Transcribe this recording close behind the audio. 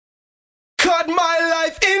cut my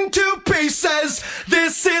life into pieces.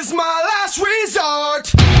 This is my last resort.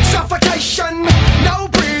 Suffocation, no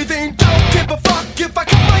breathing. Don't give a fuck if I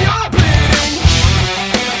cut my arm bleeding.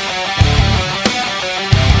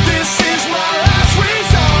 This is my last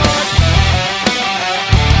resort.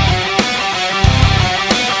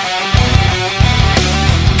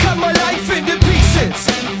 Cut my life into pieces.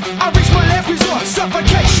 I reach my last resort.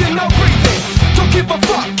 Suffocation, no breathing. Don't give a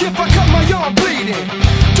fuck if I cut my arm bleeding.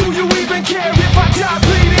 Do you even care if I die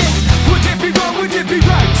bleeding? Would it be wrong, would it be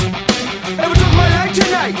right? If I took my life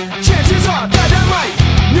tonight, chances are that I might.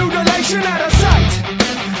 Mutilation out of sight,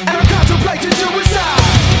 and I'm contemplating suicide.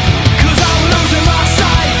 Cause I'm losing my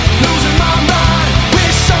sight, losing my mind.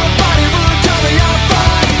 Wish somebody would tell me I'm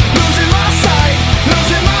fine. Losing my sight,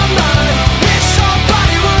 losing my mind. Wish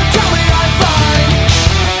somebody would tell me I'm fine.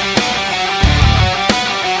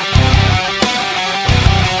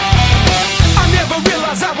 I never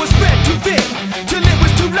realized I was spread too thin, till it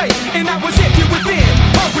was too late and I was empty within.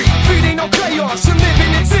 Hungry, feeding on chaos and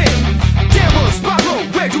living in sin. Downward spiral,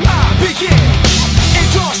 where do I begin?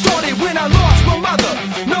 It all started when I lost my mother.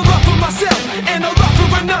 No love for myself and no love for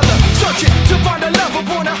another. Searching to find a love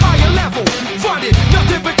upon